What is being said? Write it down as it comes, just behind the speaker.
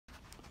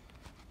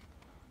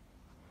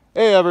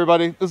Hey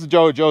everybody, this is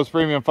Joe's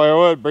Premium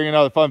Firewood, bringing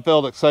another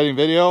fun-filled, exciting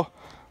video.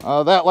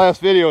 That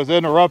last video was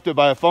interrupted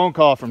by a phone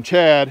call from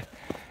Chad,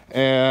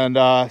 and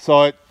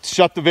so it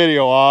shut the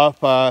video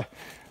off. I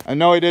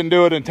know he didn't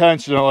do it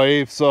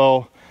intentionally,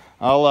 so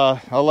I'll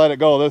let it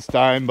go this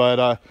time.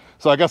 But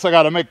so I guess I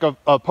got to make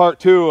a part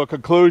two, a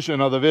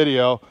conclusion of the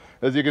video.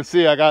 As you can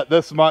see, I got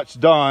this much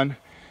done.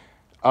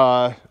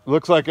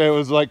 Looks like it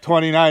was like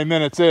 29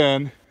 minutes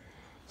in,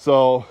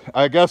 so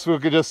I guess we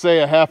could just say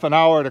a half an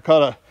hour to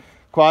cut a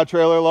quad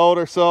trailer load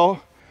or so.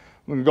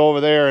 We can go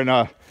over there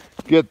and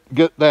get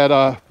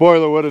that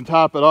boiler wood and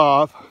top it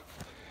off,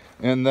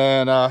 and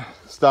then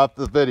stop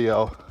the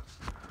video.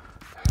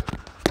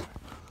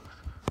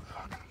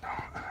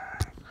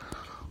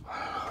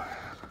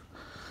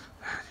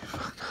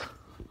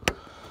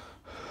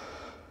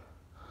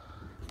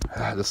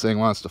 This thing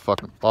wants to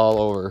fucking fall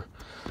over.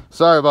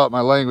 Sorry about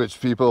my language,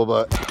 people,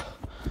 but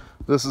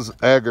this is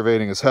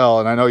aggravating as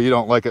hell, and I know you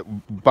don't like it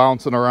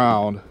bouncing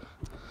around.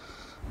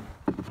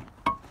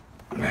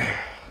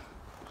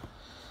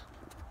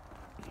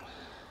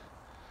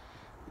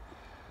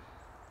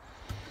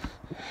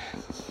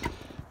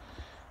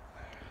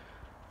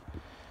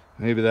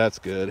 Maybe that's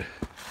good.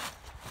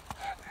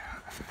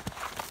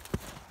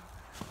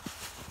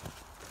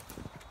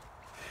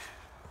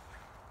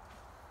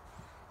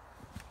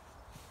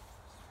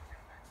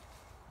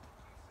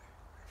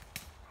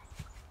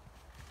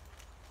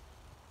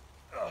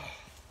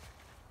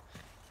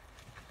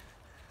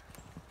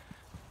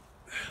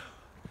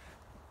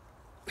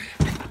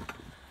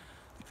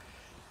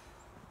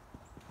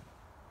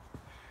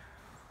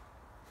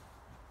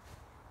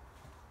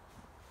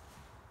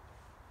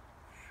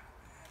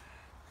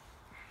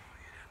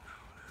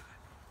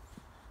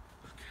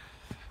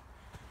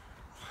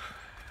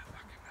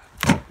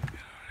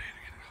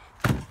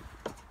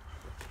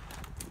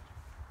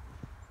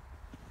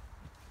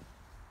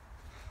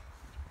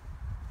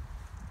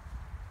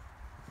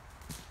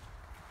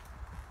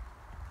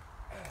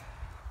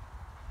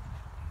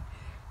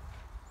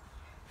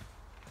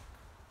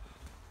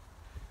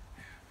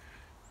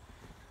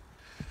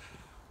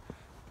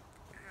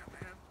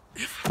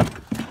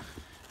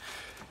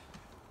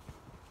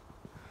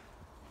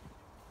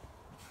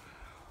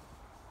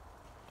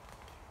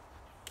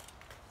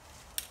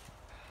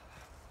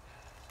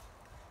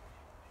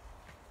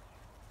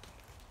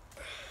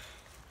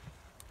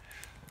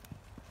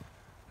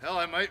 Hell,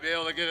 I might be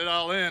able to get it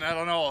all in. I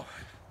don't know.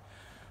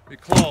 Be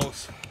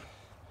close.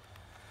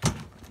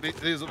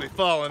 These will be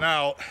falling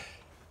out.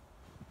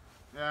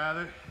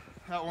 Yeah,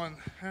 that one,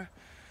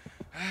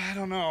 I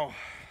don't know.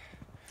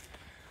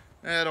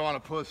 I don't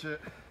want to push it.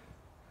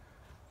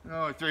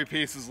 Only 3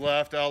 pieces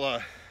left.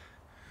 Oh,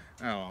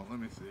 let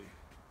me see.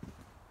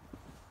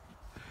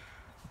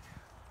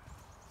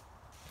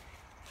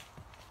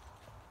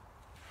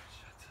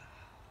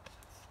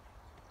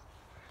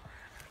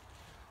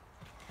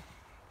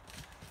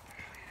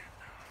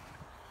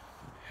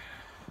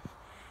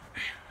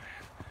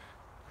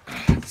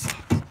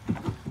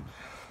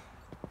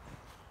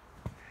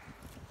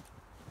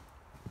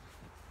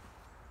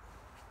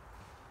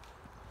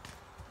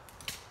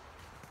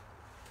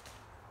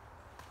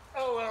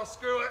 Oh well,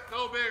 screw it.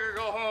 Go big or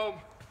go home.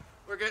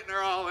 We're getting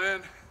her all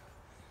in.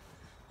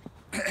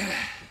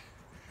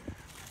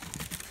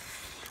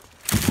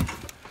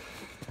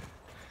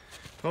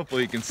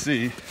 Hopefully you can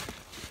see.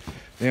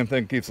 Damn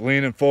thing keeps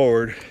leaning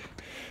forward,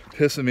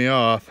 pissing me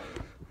off.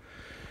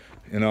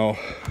 You know,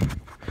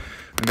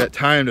 I got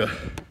time to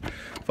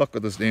fuck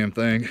with this damn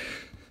thing.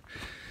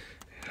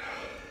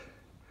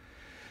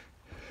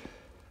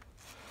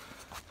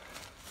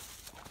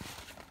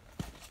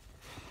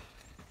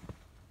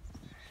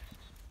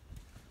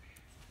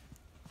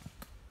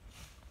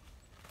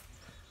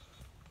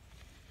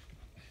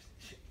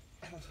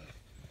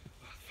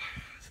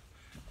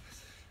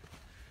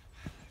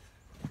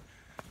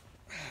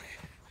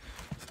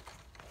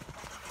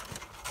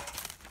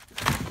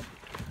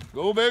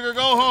 Go big or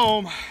go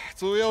home.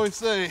 That's what we always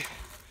say.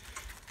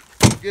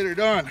 Get her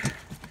done.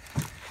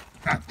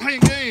 Not playing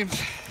games.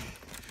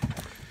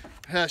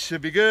 That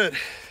should be good.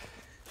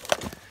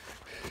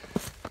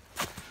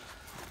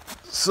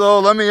 So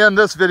let me end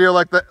this video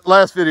like the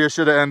last video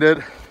should have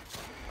ended.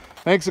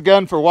 Thanks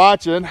again for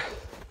watching.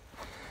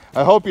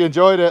 I hope you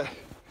enjoyed it.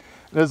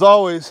 And as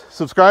always,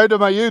 subscribe to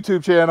my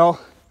YouTube channel.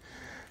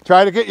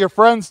 Try to get your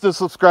friends to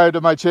subscribe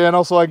to my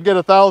channel so I can get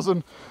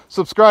 1,000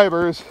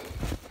 subscribers.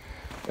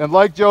 And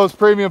like Joe's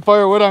Premium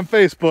Firewood on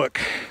Facebook.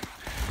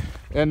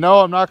 And no,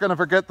 I'm not going to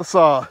forget the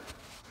saw.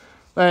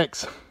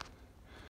 Thanks.